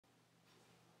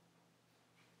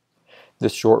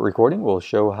This short recording will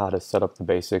show how to set up the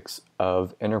basics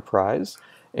of Enterprise,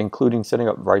 including setting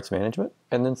up rights management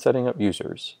and then setting up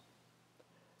users.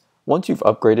 Once you've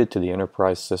upgraded to the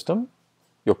Enterprise system,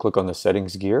 you'll click on the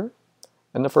Settings gear,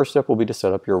 and the first step will be to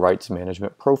set up your rights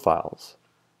management profiles.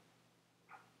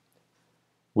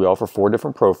 We offer 4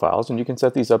 different profiles, and you can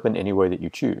set these up in any way that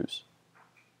you choose.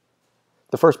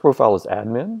 The first profile is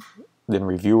admin, then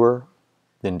reviewer,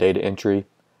 then data entry,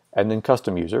 and then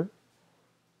custom user.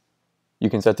 You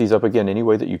can set these up again any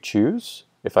way that you choose.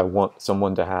 If I want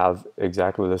someone to have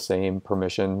exactly the same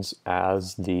permissions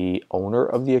as the owner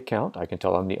of the account, I can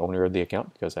tell I'm the owner of the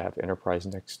account because I have Enterprise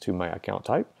next to my account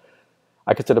type.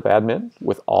 I could set up admin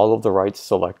with all of the rights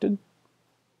selected.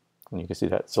 And you can see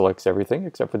that selects everything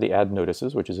except for the add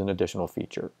notices, which is an additional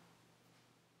feature.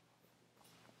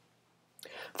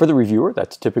 For the reviewer,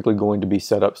 that's typically going to be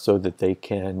set up so that they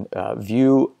can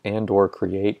view and or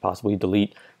create, possibly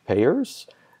delete payers.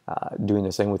 Doing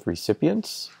the same with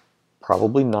recipients,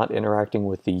 probably not interacting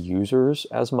with the users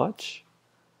as much.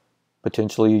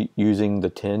 Potentially using the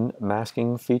TIN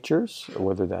masking features,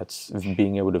 whether that's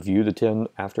being able to view the TIN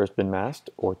after it's been masked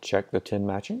or check the TIN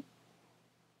matching.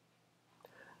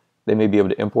 They may be able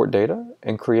to import data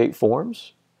and create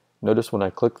forms. Notice when I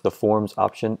click the Forms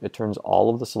option, it turns all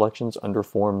of the selections under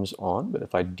Forms on, but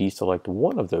if I deselect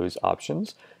one of those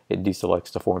options, it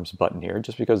deselects the Forms button here,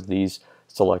 just because these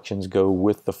selections go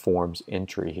with the Forms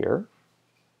entry here.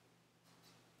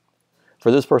 For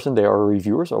this person, they are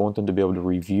reviewers. So I want them to be able to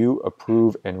review,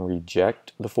 approve, and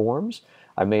reject the forms.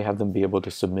 I may have them be able to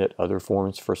submit other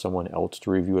forms for someone else to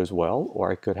review as well,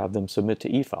 or I could have them submit to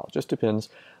e-file. Just depends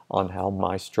on how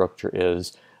my structure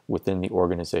is within the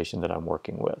organization that I'm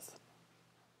working with.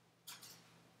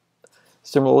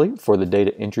 Similarly, for the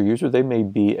data entry user, they may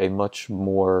be a much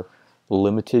more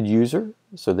limited user,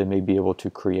 so they may be able to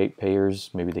create payers.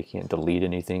 Maybe they can't delete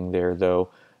anything there though.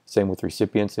 Same with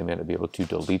recipients, they may not be able to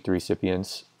delete the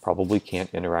recipients, probably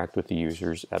can't interact with the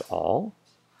users at all.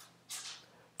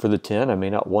 For the TIN, I may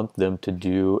not want them to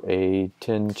do a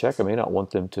TIN check. I may not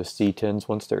want them to see TINs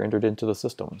once they're entered into the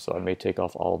system, so I may take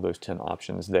off all of those TIN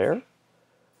options there.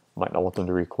 Might not want them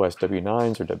to request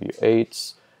W-9s or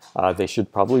W-8s. They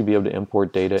should probably be able to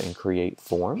import data and create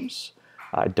forms.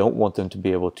 I don't want them to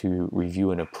be able to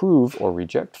review and approve or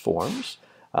reject forms.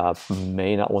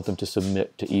 May not want them to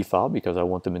submit to e-file because I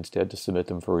want them instead to submit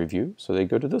them for review. So they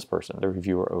go to this person, the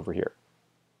reviewer over here.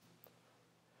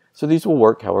 So these will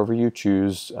work however you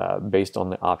choose based on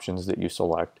the options that you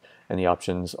select. And the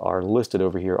options are listed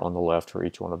over here on the left for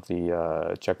each one of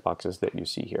the checkboxes that you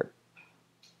see here.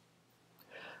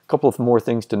 A couple of more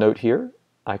things to note here.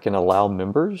 I can allow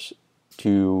members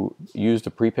to use the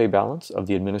prepay balance of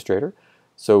the administrator.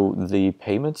 So the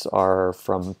payments are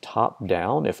from top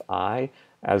down. If I,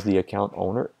 as the account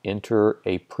owner, enter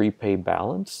a prepay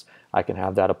balance, I can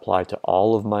have that apply to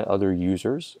all of my other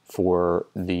users for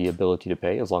the ability to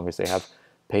pay, as long as they have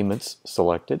payments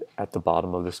selected at the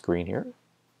bottom of the screen here.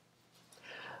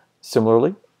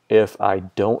 Similarly, if I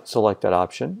don't select that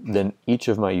option, then each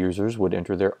of my users would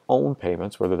enter their own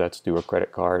payments, whether that's through a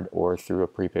credit card or through a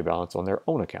prepay balance on their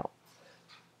own account.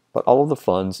 But all of the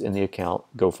funds in the account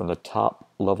go from the top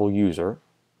level user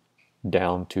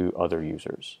down to other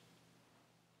users.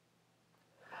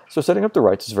 So setting up the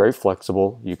rights is very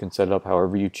flexible. You can set it up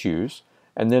however you choose.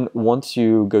 And then once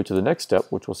you go to the next step,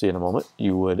 which we'll see in a moment,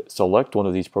 you would select one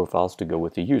of these profiles to go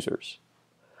with the users.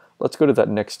 Let's go to that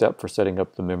next step for setting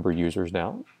up the member users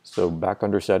now. So back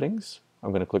under settings, I'm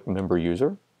going to click member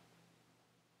user.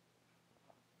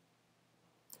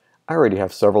 I already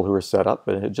have several who are set up,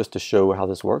 but just to show how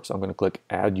this works, I'm going to click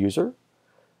add user.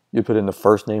 You put in the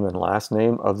first name and last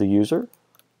name of the user.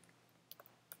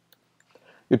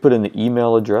 You put in the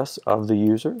email address of the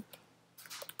user.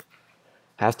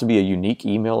 Has to be a unique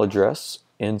email address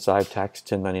inside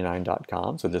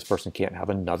tax1099.com, so this person can't have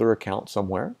another account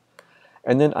somewhere.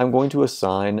 And then I'm going to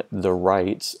assign the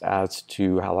rights as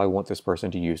to how I want this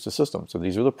person to use the system. So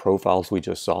these are the profiles we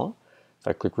just saw. If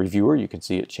I click reviewer, you can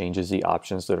see it changes the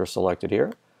options that are selected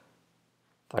here.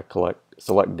 If I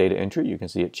select data entry, you can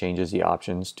see it changes the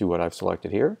options to what I've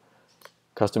selected here.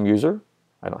 Custom user,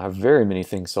 I don't have very many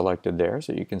things selected there,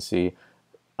 so you can see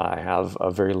I have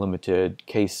a very limited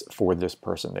case for this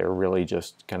person. They're really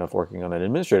just kind of working on an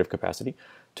administrative capacity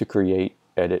to create,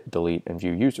 edit, delete, and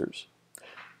view users.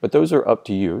 But those are up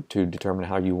to you to determine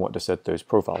how you want to set those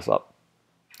profiles up.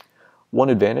 One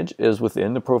advantage is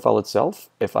within the profile itself.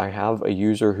 If I have a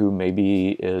user who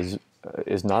maybe is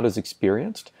not as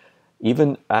experienced,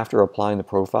 even after applying the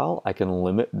profile, I can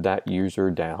limit that user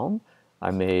down.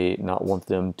 I may not want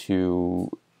them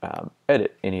to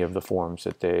edit any of the forms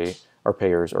that they are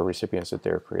payers or recipients that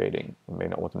they're creating. I may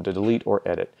not want them to delete or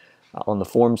edit. On the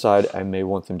form side, I may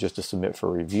want them just to submit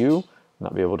for review,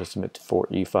 not be able to submit for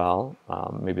e-file.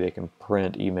 Maybe they can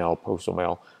print, email, postal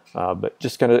mail, but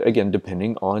just kind of, again,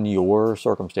 depending on your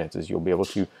circumstances, you'll be able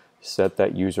to set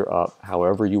that user up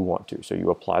however you want to. So you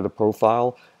apply the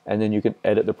profile, and then you can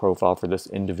edit the profile for this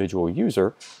individual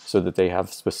user so that they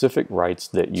have specific rights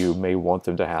that you may want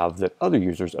them to have that other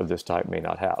users of this type may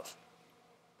not have.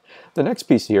 The next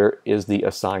piece here is the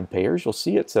assign payers. You'll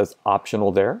see it says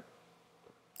optional there.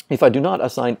 If I do not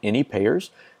assign any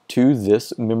payers to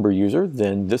this member user,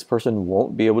 then this person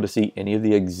won't be able to see any of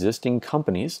the existing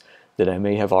companies that I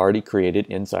may have already created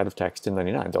inside of Tax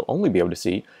 1099. They'll only be able to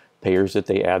see payers that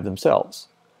they add themselves.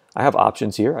 I have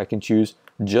options here. I can choose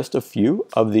just a few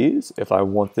of these. If I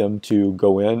want them to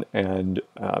go in and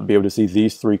be able to see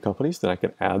these 3 companies, then I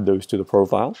can add those to the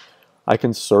profile. I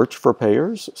can search for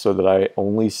payers so that I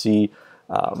only see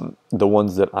the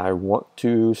ones that I want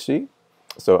to see.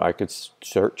 So I could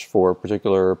search for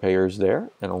particular payers there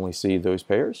and only see those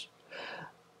payers.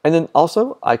 And then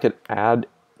also I could add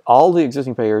all the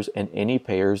existing payers and any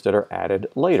payers that are added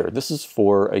later. This is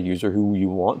for a user who you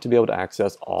want to be able to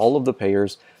access all of the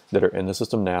payers that are in the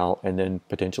system now, and then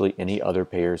potentially any other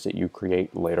payers that you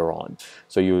create later on.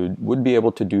 So you would be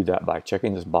able to do that by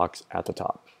checking this box at the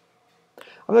top.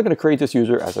 I'm not going to create this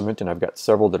user. As I mentioned, I've got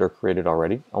several that are created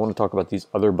already. I want to talk about these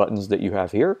other buttons that you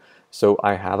have here. So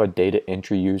I have a data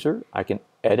entry user. I can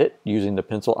edit using the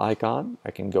pencil icon.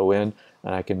 I can go in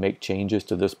and I can make changes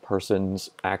to this person's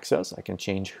access. I can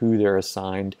change who they're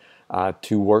assigned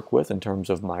to work with in terms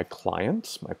of my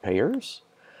clients, my payers.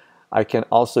 I can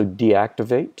also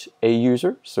deactivate a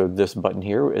user. So this button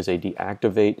here is a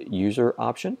deactivate user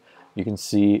option. You can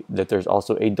see that there's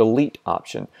also a delete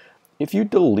option. If you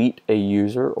delete a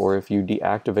user or if you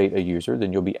deactivate a user,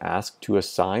 then you'll be asked to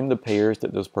assign the payers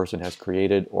that this person has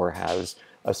created or has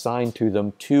assigned to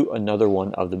them to another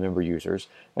one of the member users,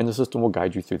 and the system will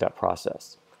guide you through that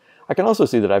process. I can also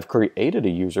see that I've created a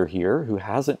user here who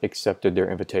hasn't accepted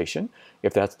their invitation.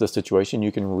 If that's the situation,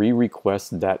 you can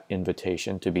re-request that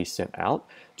invitation to be sent out.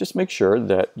 Just make sure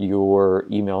that your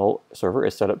email server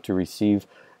is set up to receive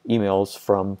emails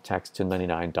from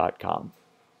tax1099.com.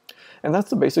 And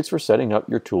that's the basics for setting up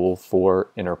your tool for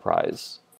Enterprise.